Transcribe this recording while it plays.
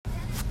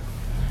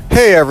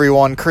Hey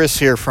everyone, Chris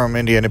here from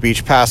Indiana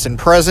Beach Past and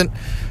Present.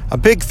 A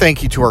big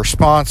thank you to our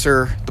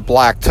sponsor, the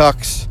Black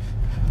Tux.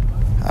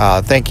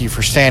 Thank you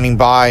for standing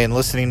by and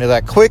listening to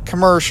that quick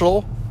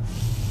commercial.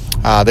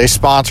 They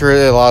sponsor it.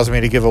 It allows me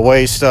to give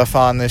away stuff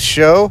on this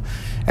show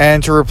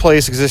and to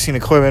replace existing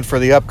equipment for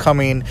the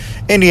upcoming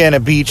Indiana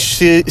Beach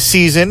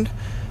season.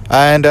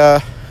 And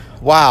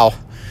wow,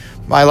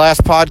 my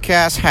last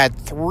podcast had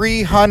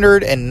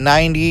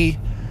 390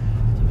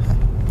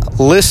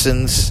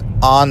 listens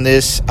on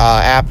this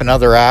app and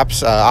other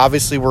apps.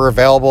 Obviously, we're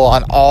available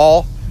on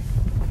all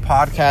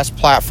podcast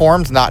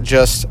platforms, not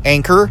just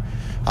Anchor,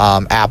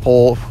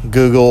 Apple,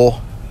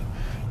 Google,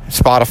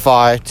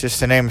 Spotify, just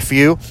to name a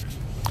few.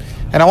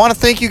 And I want to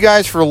thank you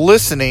guys for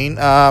listening.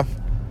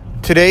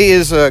 Today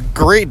is a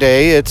great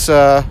day. It's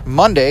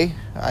Monday.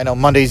 I know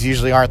Mondays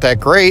usually aren't that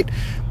great,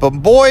 but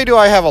boy, do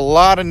I have a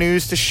lot of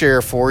news to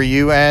share for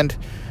you. And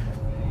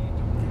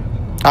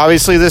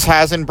obviously, this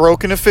hasn't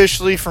broken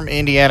officially from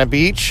Indiana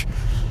Beach.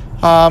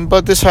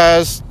 But this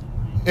has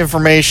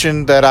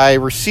information that I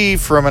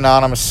received from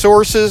anonymous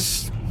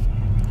sources,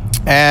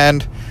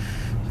 and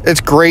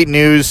it's great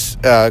news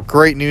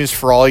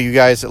for all you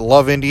guys that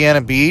love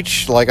Indiana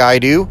Beach like I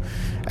do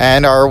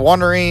and are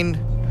wondering,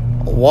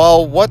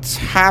 well, what's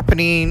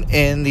happening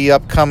in the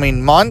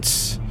upcoming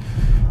months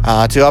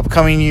to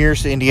upcoming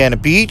years to Indiana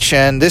Beach.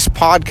 And this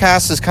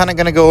podcast is kind of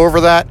going to go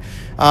over that.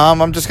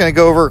 I'm just going to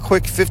go over a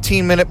quick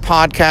 15-minute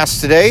podcast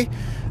today.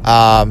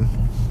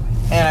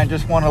 And I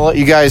just want to let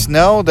you guys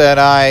know that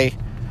I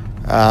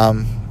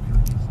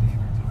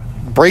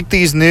break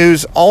these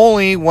news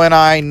only when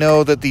I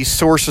know that these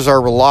sources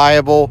are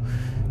reliable.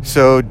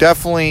 So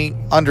definitely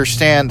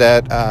understand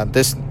that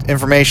this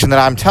information that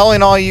I'm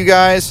telling all you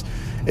guys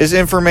is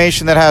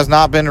information that has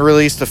not been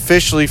released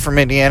officially from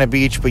Indiana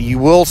Beach, but you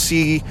will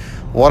see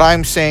what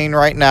I'm saying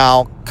right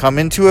now come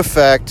into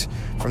effect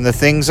from the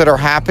things that are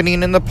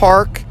happening in the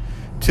park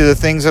to the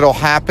things that will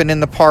happen in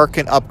the park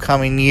in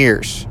upcoming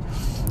years.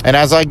 And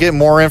as I get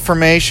more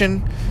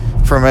information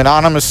from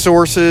anonymous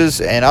sources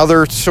and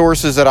other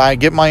sources that I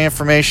get my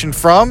information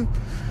from,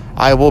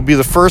 I will be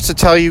the first to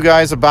tell you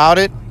guys about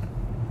it.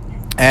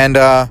 And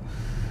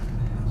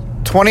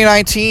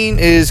 2019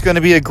 is going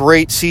to be a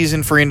great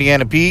season for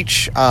Indiana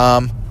Beach.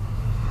 Many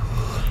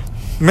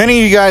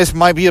of you guys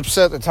might be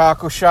upset the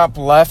taco shop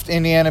left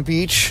Indiana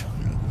Beach.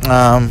 But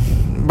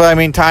I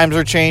mean, times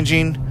are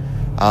changing.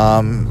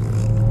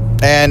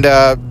 And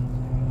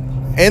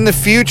in the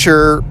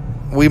future,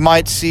 we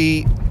might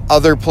see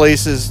other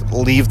places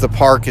leave the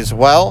park as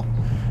well.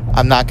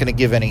 I'm not going to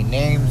give any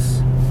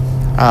names,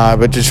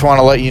 but just want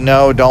to let you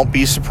know, don't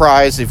be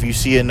surprised if you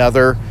see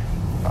another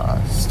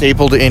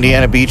staple to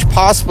Indiana Beach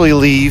possibly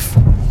leave.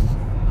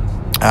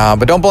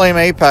 But don't blame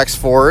Apex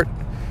for it.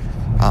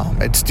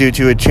 It's due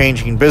to a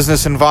changing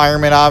business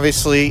environment,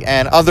 obviously,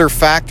 and other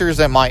factors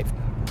that might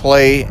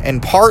play in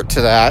part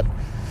to that.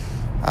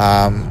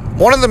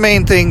 One of the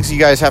main things you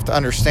guys have to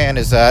understand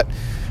is that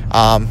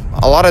a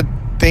lot of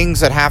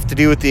things that have to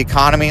do with the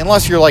economy,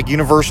 unless you're like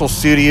Universal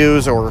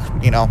Studios or,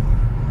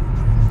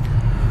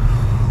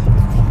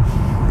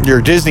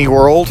 your Disney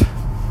World,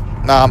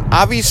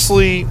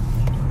 obviously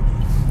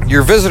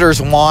your visitors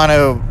want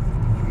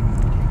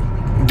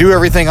to do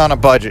everything on a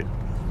budget.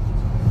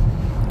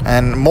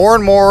 And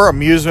more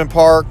amusement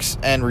parks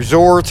and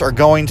resorts are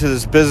going to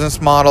this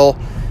business model,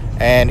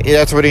 and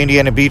that's what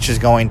Indiana Beach is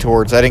going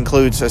towards. That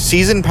includes a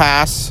season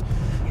pass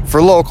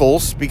for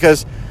locals,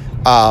 because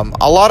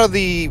a lot of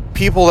the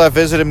people that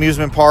visit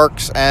amusement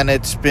parks, and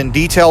it's been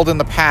detailed in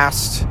the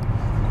past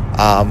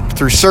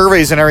through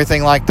surveys and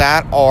everything like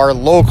that, are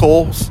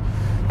locals.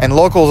 And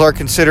locals are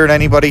considered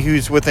anybody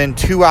who's within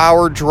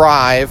 2-hour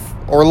drive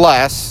or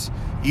less,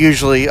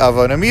 usually, of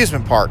an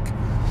amusement park.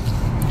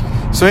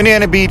 So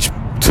Indiana Beach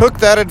took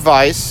that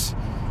advice,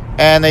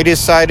 and they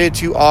decided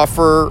to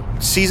offer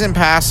season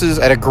passes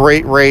at a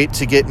great rate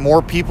to get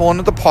more people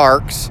into the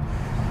parks.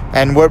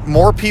 And what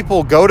more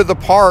people go to the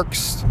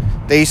parks,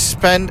 they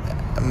spend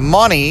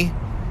money.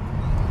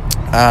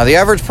 The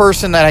average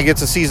person that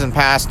gets a season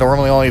pass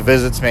normally only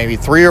visits maybe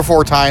 3 or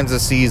 4 times a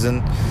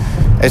season.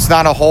 It's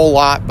not a whole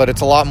lot, but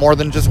it's a lot more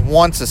than just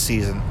once a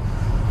season.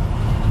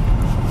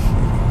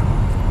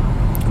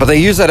 But they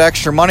use that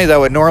extra money that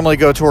would normally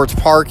go towards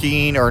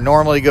parking or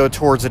normally go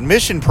towards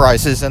admission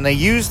prices, and they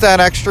use that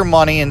extra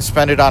money and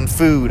spend it on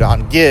food,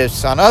 on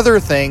gifts, on other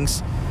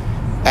things,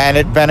 and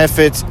it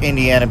benefits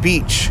Indiana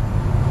Beach.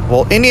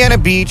 Well, Indiana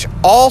Beach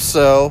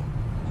also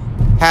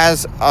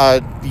has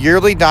a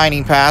yearly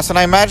dining pass, and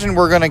I imagine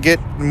we're going to get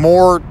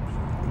more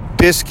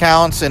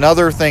discounts and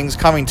other things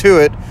coming to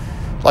it,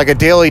 like a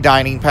daily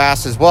dining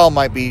pass as well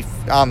might be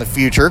on the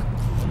future.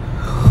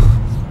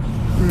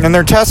 And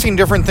they're testing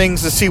different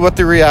things to see what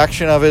the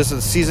reaction of is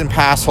the season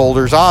pass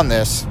holders on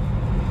this,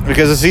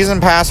 because the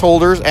season pass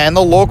holders and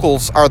the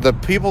locals are the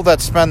people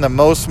that spend the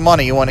most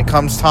money when it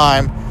comes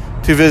time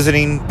to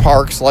visiting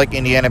parks like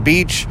Indiana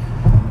Beach,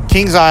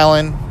 Kings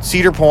Island,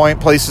 Cedar Point,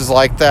 places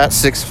like that,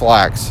 Six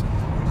Flags,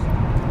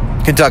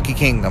 Kentucky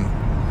Kingdom,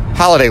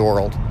 Holiday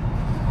World.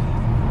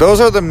 Those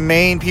are the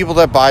main people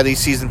that buy these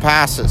season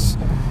passes.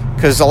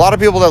 because a lot of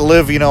people that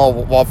live,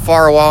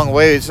 far a long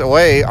ways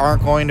away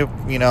aren't going to,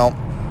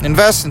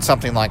 invest in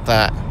something like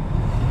that.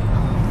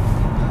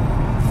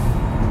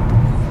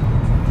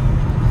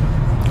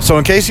 So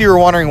in case you were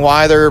wondering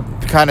why they're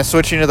kind of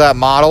switching to that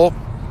model,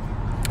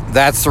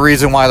 that's the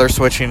reason why they're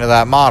switching to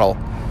that model.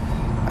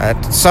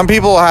 Some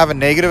people have a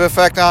negative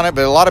effect on it,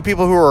 but a lot of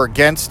people who are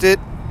against it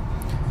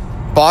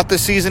bought the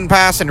season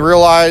pass and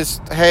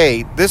realized,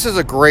 hey, this is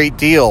a great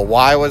deal.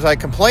 Why was I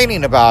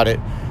complaining about it?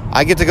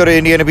 I get to go to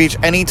Indiana Beach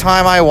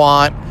anytime I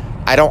want.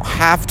 I don't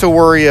have to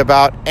worry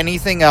about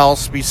anything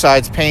else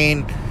besides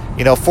paying,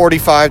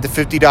 $45 to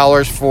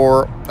 $50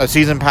 for a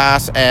season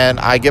pass, and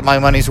I get my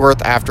money's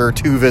worth after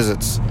 2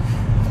 visits,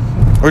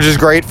 which is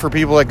great for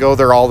people that go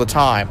there all the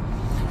time.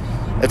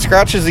 It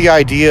scratches the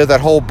idea,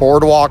 that whole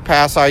boardwalk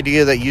pass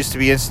idea that used to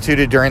be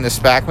instituted during the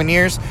SPACMAN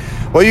years.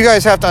 Well, you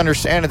guys have to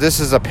understand that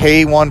this is a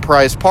pay one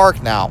price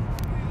park now.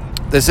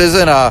 This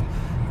isn't a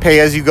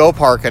pay-as-you-go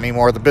park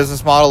anymore, the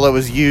business model that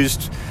was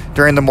used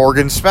during the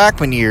Morgan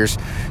SPACMAN years.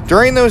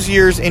 During those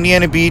years,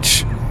 Indiana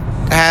Beach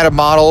had a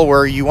model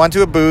where you went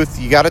to a booth,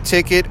 you got a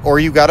ticket, or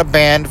you got a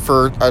band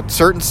for a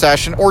certain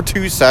session or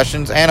 2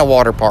 sessions and a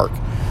water park.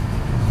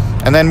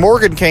 And then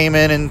Morgan came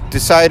in and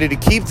decided to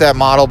keep that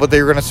model, but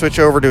they were going to switch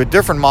over to a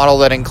different model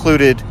that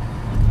included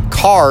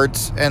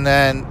cards, and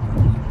then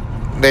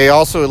they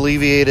also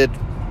alleviated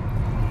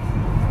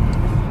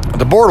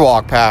the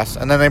boardwalk pass,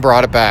 and then they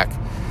brought it back.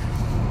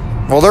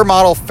 Well, their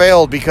model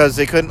failed because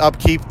they couldn't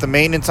upkeep the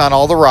maintenance on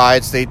all the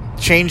rides. They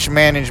changed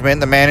management.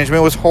 The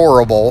management was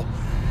horrible.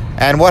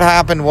 And what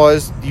happened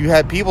was you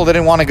had people that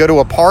didn't want to go to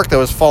a park that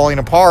was falling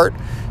apart,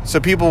 so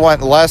people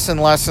went less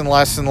and less and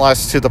less and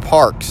less to the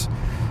parks.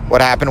 What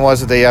happened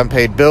was that they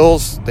unpaid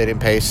bills, they didn't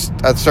pay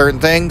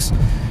certain things,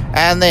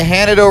 and they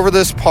handed over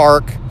this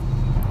park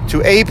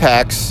to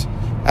Apex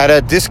at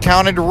a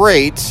discounted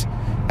rate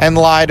and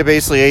lied to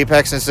basically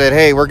Apex and said,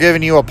 hey, we're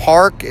giving you a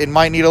park. It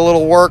might need a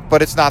little work,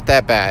 but it's not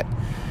that bad.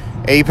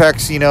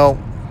 Apex,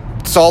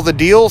 saw the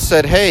deal,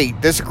 said, hey,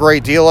 this is a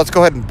great deal. Let's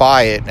go ahead and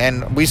buy it.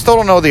 And we still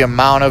don't know the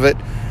amount of it,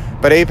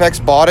 but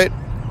Apex bought it.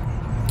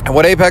 And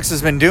what Apex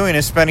has been doing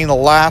is spending the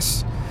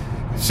last,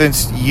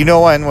 since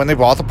when they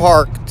bought the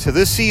park to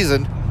this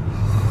season,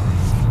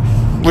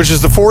 which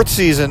is the 4th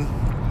season.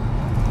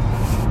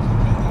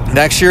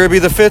 Next year it'll be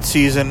the 5th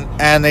season,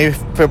 and they've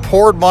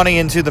poured money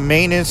into the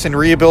maintenance and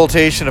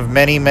rehabilitation of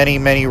many, many,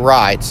 many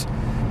rides.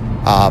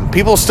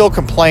 People still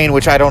complain,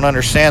 which I don't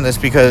understand this,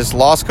 because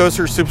Lost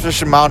Coaster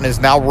Superstition Mountain is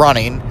now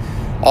running.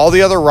 All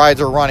the other rides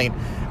are running.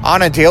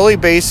 On a daily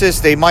basis,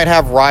 they might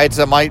have rides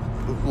that might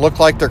look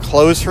like they're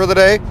closed for the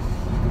day,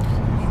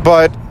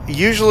 but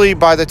usually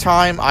by the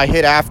time I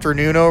hit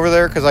afternoon over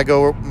there, because I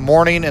go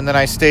morning and then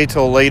I stay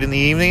till late in the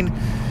evening,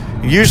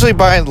 usually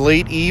by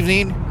early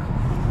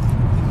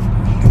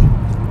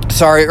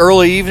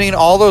evening,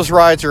 all those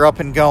rides are up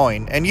and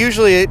going. And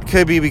usually it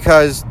could be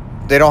because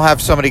they don't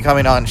have somebody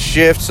coming on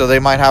shift, so they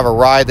might have a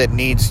ride that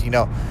needs,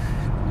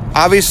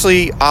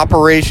 obviously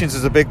operations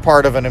is a big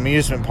part of an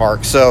amusement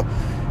park. So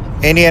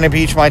Indiana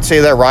Beach might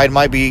say that ride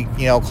might be,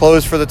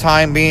 closed for the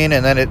time being,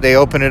 and then they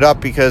open it up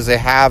because they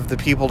have the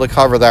people to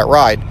cover that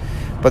ride.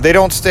 But they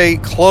don't stay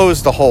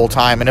closed the whole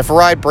time. And if a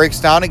ride breaks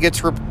down, it gets,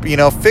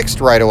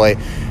 fixed right away.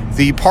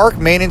 The park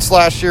maintenance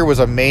last year was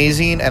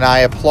amazing, and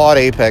I applaud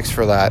Apex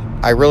for that.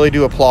 I really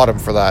do applaud them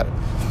for that.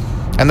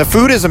 And the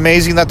food is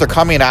amazing that they're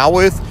coming out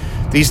with.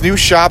 These new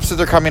shops that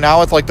they're coming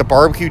out with, like the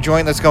barbecue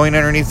joint that's going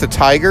underneath the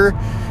Tiger,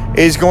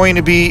 is going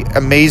to be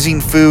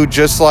amazing food,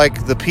 just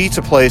like the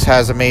pizza place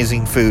has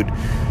amazing food.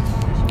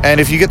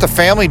 And if you get the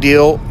family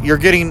deal, you're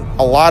getting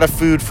a lot of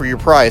food for your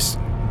price.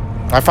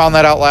 I found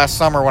that out last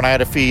summer when I had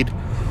to feed.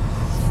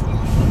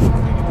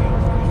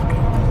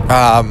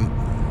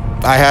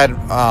 I had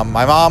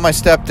my mom, my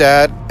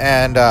stepdad,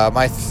 and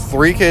my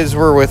 3 kids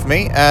were with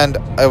me, and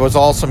it was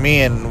also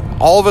me,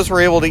 and all of us were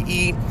able to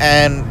eat,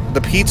 and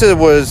the pizza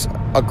was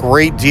a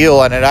great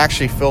deal, and it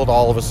actually filled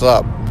all of us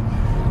up,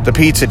 the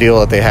pizza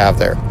deal that they have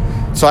there.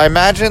 So I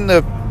imagine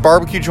the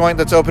barbecue joint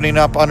that's opening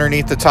up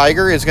underneath the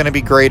Tiger is going to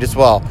be great as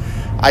well.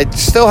 I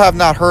still have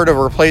not heard of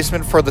a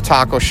replacement for the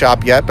taco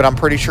shop yet, but I'm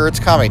pretty sure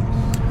it's coming.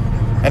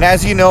 And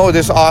as you know,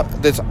 this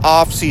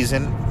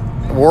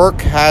off-season,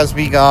 work has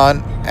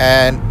begun,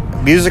 and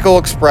Musical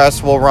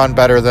Express will run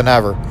better than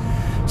ever.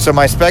 So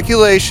my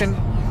speculation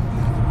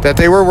that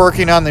they were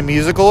working on the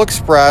Musical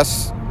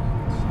Express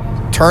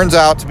turns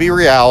out to be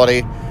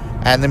reality,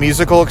 and the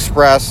Musical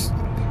Express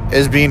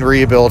is being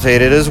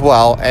rehabilitated as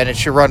well, and it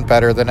should run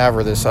better than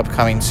ever this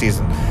upcoming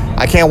season.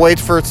 I can't wait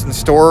for it's in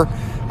store.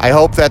 I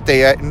hope that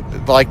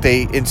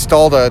they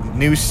installed a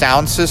new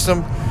sound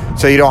system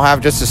so you don't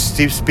have just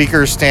the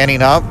speakers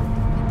standing up,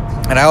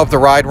 and I hope the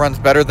ride runs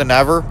better than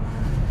ever.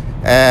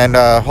 And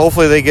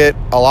hopefully they get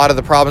a lot of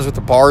the problems with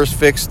the bars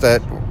fixed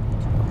that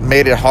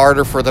made it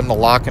harder for them to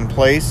lock in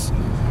place.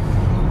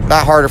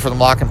 Not harder for them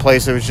to lock in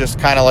place. It was just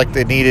kind of like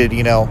they needed,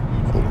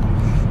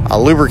 a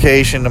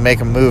lubrication to make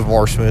them move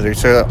more smoothly.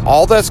 So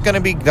all that's going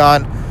to be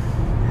done.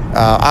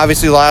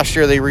 Obviously, last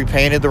year they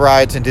repainted the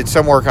rides and did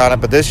some work on it,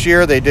 but this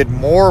year they did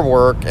more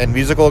work, and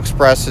Musical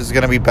Express is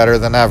going to be better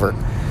than ever.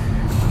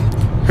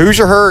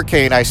 Hoosier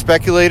Hurricane, I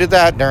speculated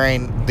that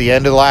during the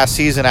end of the last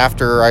season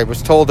after I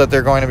was told that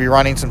they're going to be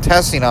running some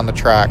testing on the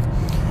track.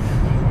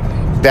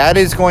 That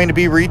is going to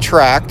be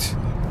retracked.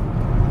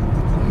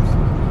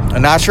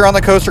 I'm not sure on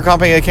the coaster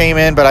company that came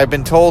in, but I've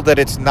been told that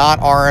it's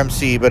not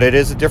RMC, but it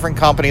is a different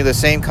company, the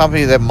same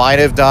company that might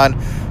have done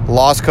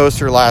Lost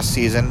Coaster last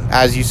season.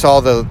 As you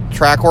saw, the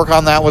track work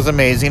on that was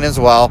amazing as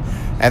well,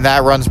 and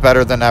that runs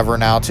better than ever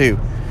now too.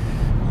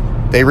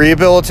 They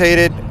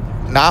rehabilitated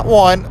not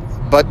one,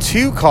 but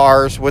 2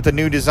 cars with a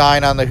new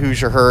design on the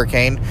Hoosier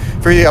Hurricane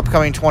for the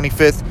upcoming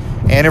 25th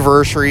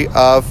anniversary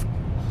of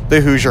the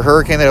Hoosier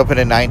Hurricane that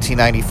opened in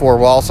 1994.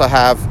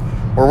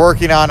 We're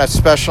working on a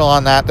special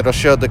on that'll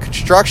show the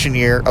construction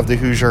year of the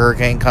Hoosier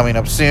Hurricane coming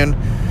up soon.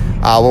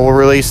 We'll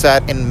release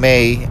that in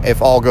May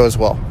if all goes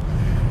well.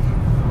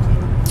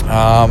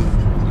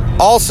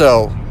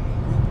 Also,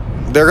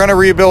 they're going to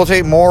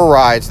rehabilitate more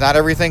rides. Not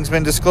everything's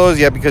been disclosed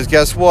yet because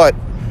guess what?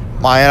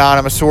 My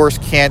anonymous source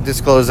can't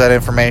disclose that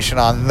information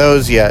on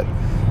those yet. He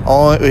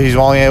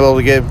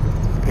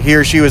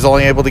or she was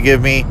only able to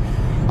give me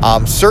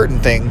certain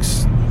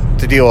things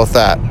to deal with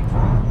that.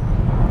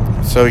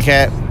 So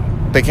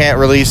they can't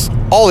release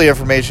all the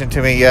information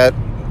to me yet,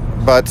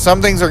 but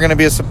some things are going to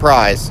be a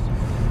surprise.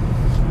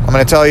 I'm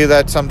going to tell you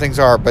that some things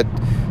are, but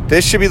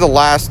this should be the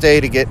last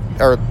year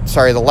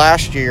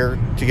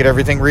to get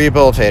everything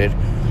rehabilitated.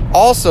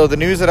 Also, the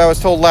news that I was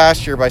told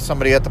last year by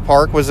somebody at the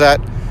park was that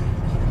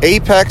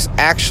Apex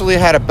actually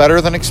had a better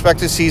than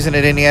expected season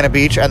at Indiana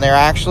Beach, and they're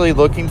actually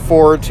looking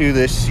forward to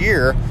this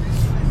year,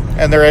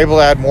 and they're able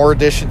to add more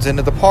additions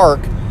into the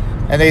park,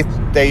 and they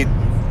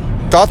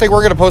thought they were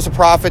going to post a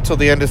profit till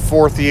the end of the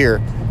 4th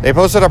year. They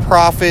posted a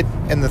profit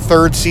in the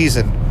 3rd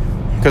season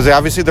because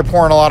they're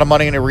pouring a lot of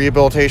money into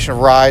rehabilitation of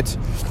rides,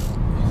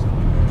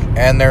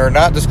 and they're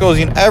not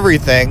disclosing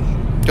everything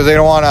because they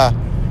don't want to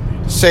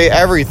say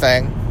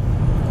everything.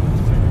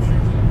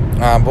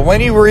 But when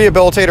you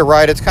rehabilitate a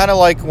ride, it's kind of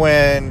like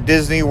when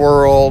Disney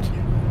World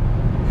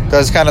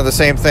does kind of the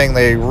same thing.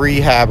 They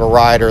rehab a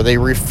ride or they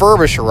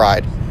refurbish a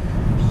ride.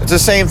 It's the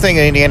same thing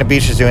that Indiana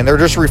Beach is doing. They're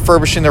just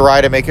refurbishing the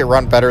ride and make it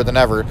run better than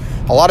ever.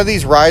 A lot of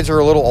these rides are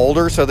a little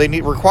older, so they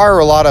require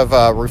a lot of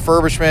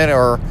refurbishment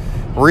or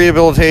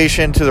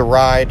rehabilitation to the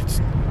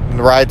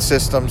ride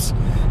systems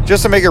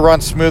just to make it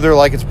run smoother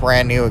like it's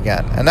brand new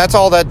again. And that's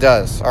all that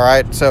does, all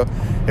right? So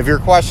if you're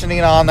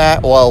questioning on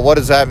that, well, what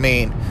does that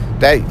mean?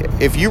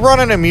 That if you run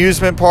an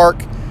amusement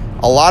park,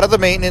 a lot of the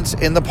maintenance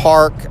in the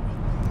park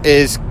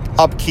is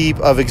upkeep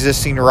of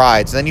existing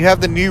rides. Then you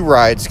have the new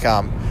rides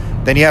come.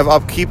 Then you have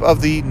upkeep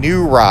of the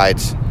new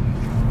rides.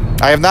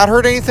 I have not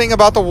heard anything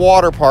about the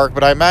water park,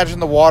 but I imagine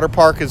the water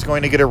park is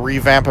going to get a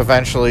revamp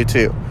eventually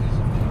too.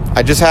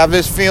 I just have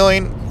this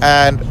feeling,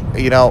 and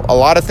a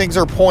lot of things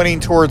are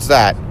pointing towards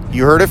that.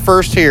 You heard it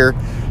first here,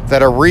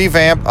 that a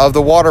revamp of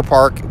the water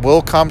park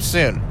will come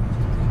soon.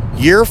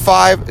 Year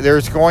 5,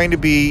 there's going to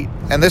be,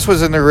 and this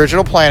was in the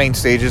original planning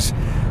stages,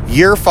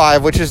 Year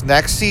 5, which is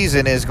next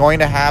season, is going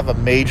to have a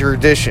major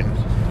addition.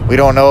 We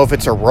don't know if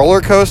it's a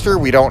roller coaster.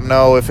 We don't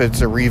know if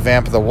it's a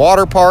revamp of the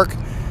water park.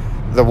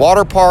 The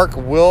water park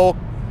will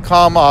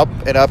come up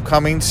in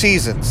upcoming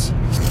seasons.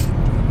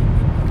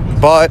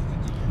 But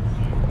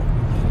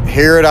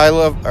here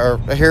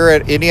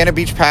at Indiana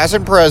Beach Past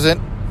and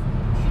Present,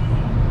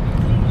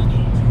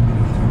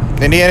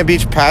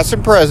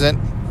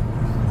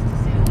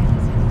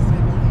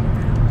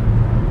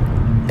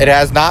 it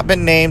has not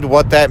been named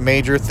what that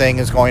major thing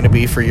is going to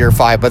be for Year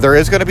 5, but there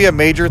is going to be a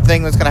major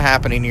thing that's going to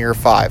happen in Year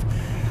 5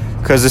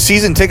 because the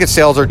season ticket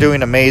sales are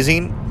doing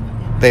amazing.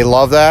 They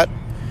love that.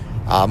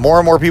 More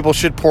and more people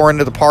should pour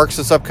into the parks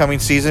this upcoming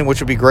season, which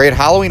would be great.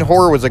 Halloween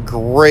Horror was a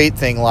great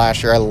thing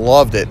last year. I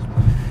loved it.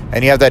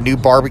 And you have that new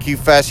barbecue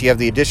fest. You have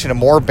the addition of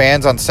more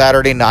bands on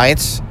Saturday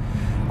nights.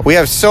 We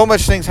have so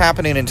much things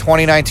happening in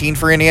 2019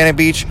 for Indiana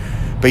Beach,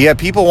 but yet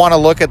people want to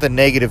look at the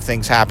negative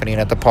things happening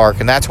at the park,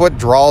 and that's what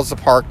draws the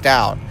park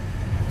down.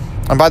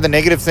 And by the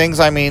negative things,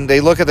 I mean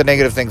they look at the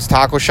negative things.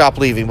 Taco Shop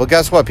leaving. Well,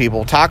 guess what,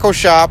 people? Taco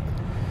Shop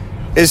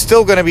is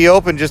still going to be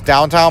open just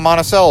downtown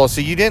Monticello,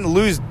 so you didn't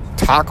lose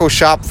Taco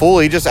Shop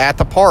fully just at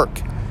the park.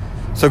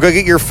 So go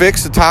get your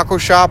fix at Taco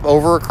Shop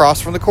over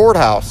across from the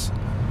courthouse.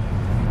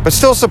 But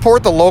still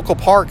support the local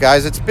park,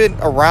 guys. It's been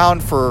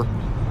around for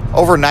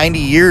over 90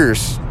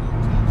 years.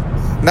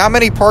 Not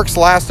many parks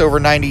last over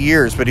 90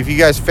 years, but if you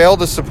guys fail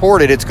to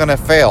support it, it's going to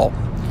fail.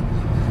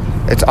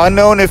 It's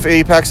unknown if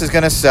Apex is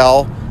going to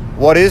sell.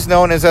 What is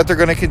known is that they're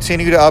going to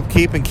continue to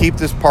upkeep and keep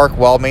this park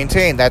well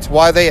maintained. That's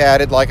why they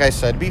added, like I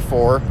said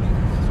before,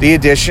 the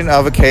addition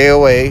of a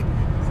KOA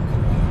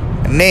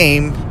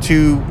name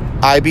to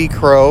IB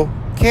Crow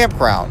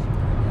Campground.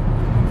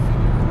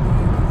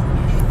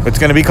 It's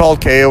going to be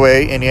called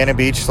KOA Indiana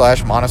Beach /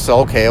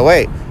 Monticello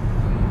KOA.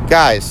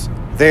 Guys,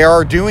 they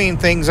are doing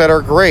things that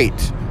are great.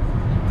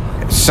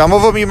 Some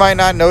of them you might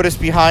not notice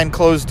behind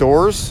closed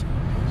doors,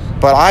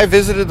 but I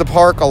visited the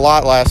park a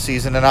lot last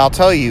season, and I'll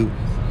tell you,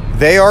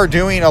 They are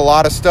doing a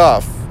lot of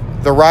stuff.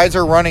 The rides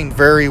are running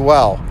very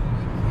well.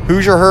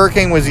 Hoosier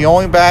Hurricane was the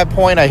only bad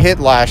point I hit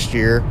last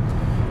year,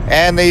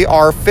 and they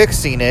are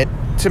fixing it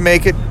to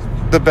make it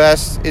the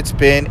best it's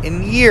been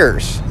in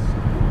years.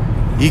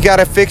 You got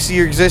to fix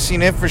your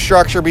existing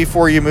infrastructure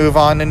before you move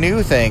on to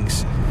new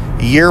things.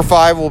 Year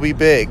 5 will be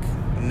big.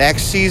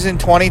 Next season,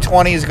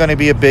 2020, is going to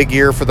be a big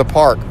year for the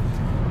park.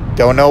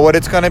 Don't know what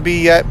it's going to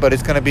be yet, but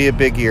it's going to be a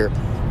big year.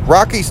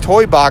 Rocky's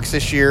Toy Box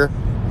this year,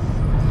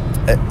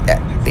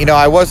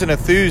 I wasn't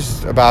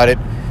enthused about it,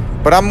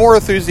 but I'm more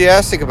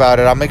enthusiastic about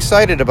it. I'm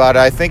excited about it.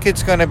 I think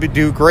it's going to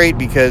do great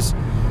because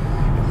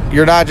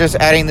you're not just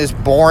adding this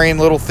boring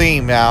little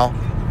theme now.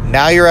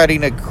 Now you're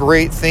adding a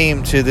great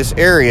theme to this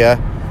area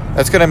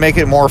that's going to make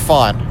it more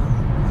fun.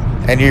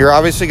 And you're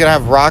obviously going to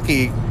have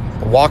Rocky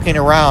walking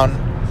around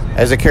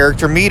as a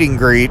character meet and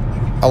greet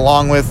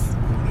along with,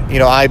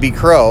 IB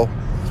Crow.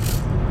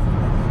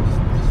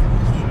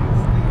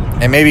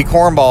 And maybe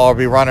Cornball will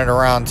be running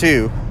around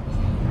too.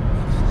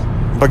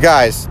 But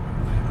guys,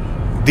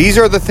 these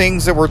are the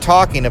things that we're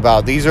talking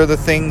about. These are the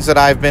things that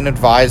I've been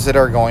advised that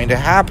are going to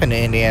happen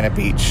in Indiana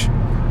Beach.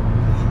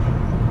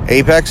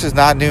 Apex is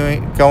not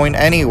going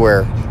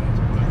anywhere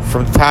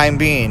for the time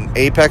being.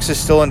 Apex is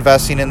still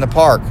investing in the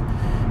park.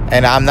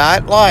 And I'm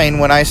not lying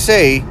when I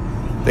say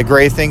the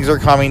great things are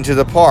coming to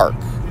the park.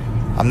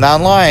 I'm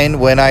not lying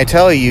when I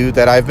tell you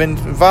that I've been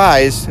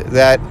advised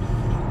that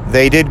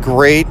they did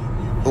great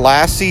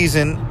last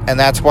season, and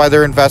that's why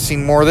they're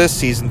investing more this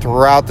season,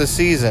 throughout the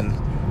season.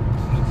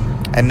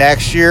 And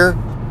next year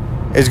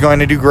is going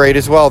to do great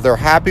as well. They're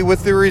happy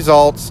with the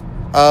results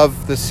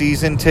of the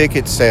season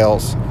ticket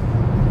sales.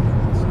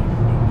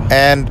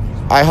 And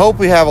I hope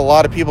we have a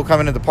lot of people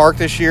coming to the park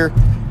this year.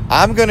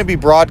 I'm going to be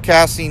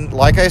broadcasting,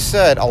 like I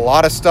said, a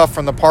lot of stuff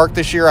from the park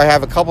this year. I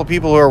have a couple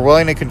people who are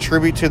willing to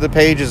contribute to the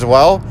page as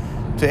well,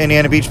 to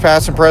Indiana Beach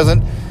Past and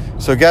Present.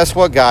 So guess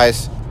what,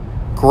 guys?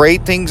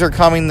 Great things are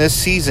coming this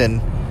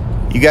season.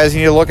 You guys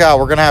need to look out.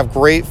 We're going to have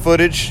great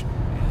footage.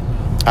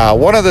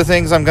 One of the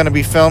things I'm going to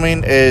be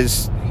filming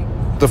is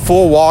the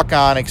full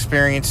walk-on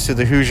experience to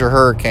the Hoosier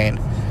Hurricane.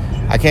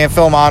 I can't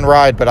film on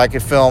ride, but I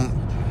could film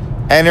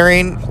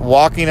entering,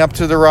 walking up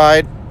to the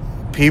ride,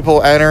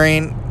 people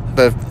entering,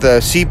 the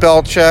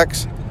seatbelt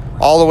checks,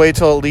 all the way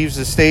till it leaves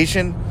the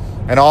station,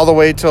 and all the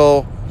way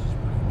till,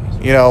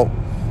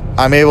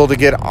 I'm able to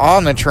get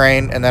on the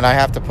train, and then I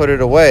have to put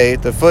it away,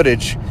 the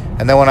footage,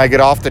 and then when I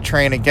get off the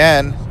train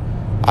again,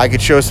 I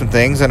could show some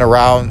things, and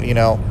around,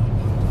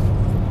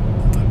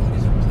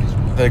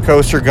 the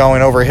coaster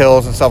going over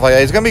hills and stuff like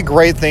that. It's going to be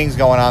great things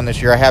going on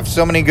this year. I have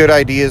so many good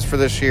ideas for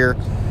this year.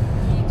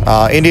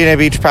 Indiana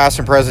Beach Past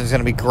and Present is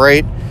going to be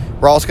great.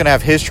 We're also going to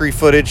have history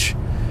footage,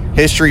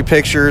 history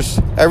pictures.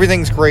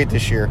 Everything's great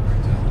this year.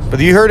 But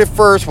you heard it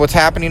first, what's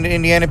happening in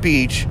Indiana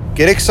Beach.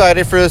 Get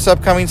excited for this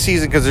upcoming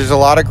season because there's a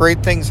lot of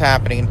great things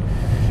happening.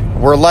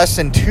 We're less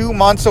than 2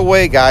 months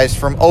away, guys,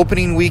 from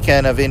opening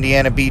weekend of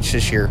Indiana Beach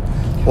this year.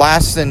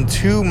 Less than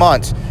 2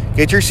 months.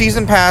 Get your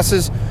season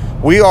passes.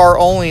 We are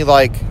only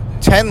like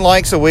 10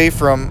 likes away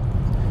from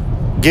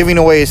giving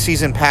away a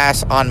season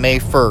pass on May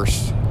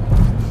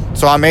 1st.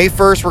 So on May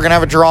 1st, we're going to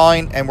have a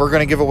drawing, and we're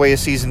going to give away a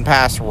season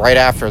pass right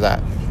after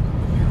that.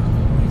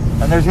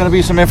 And there's going to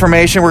be some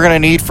information we're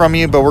going to need from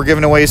you, but we're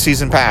giving away a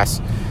season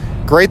pass.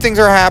 Great things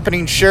are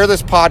happening. Share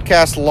this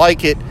podcast,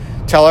 like it,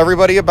 tell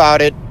everybody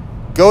about it.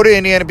 Go to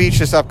Indiana Beach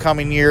this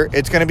upcoming year.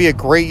 It's going to be a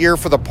great year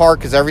for the park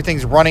because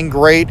everything's running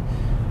great.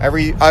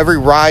 Every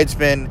ride's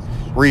been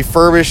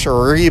refurbished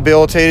or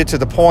rehabilitated to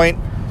the point.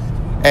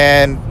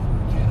 And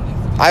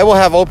I will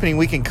have opening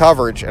weekend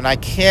coverage, and I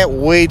can't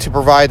wait to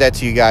provide that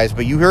to you guys.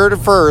 But you heard it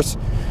first.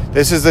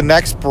 This is the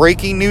next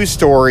breaking news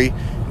story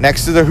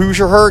next to the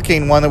Hoosier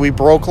Hurricane one that we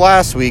broke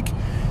last week.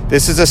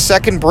 This is a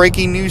second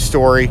breaking news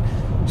story.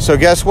 So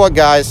guess what,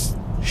 guys?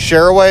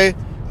 Share away.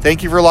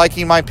 Thank you for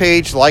liking my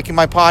page, liking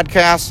my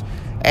podcast.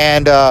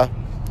 And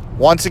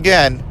once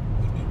again,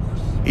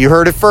 you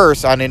heard it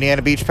first on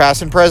Indiana Beach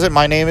Past and Present.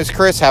 My name is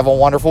Chris. Have a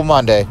wonderful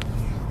Monday.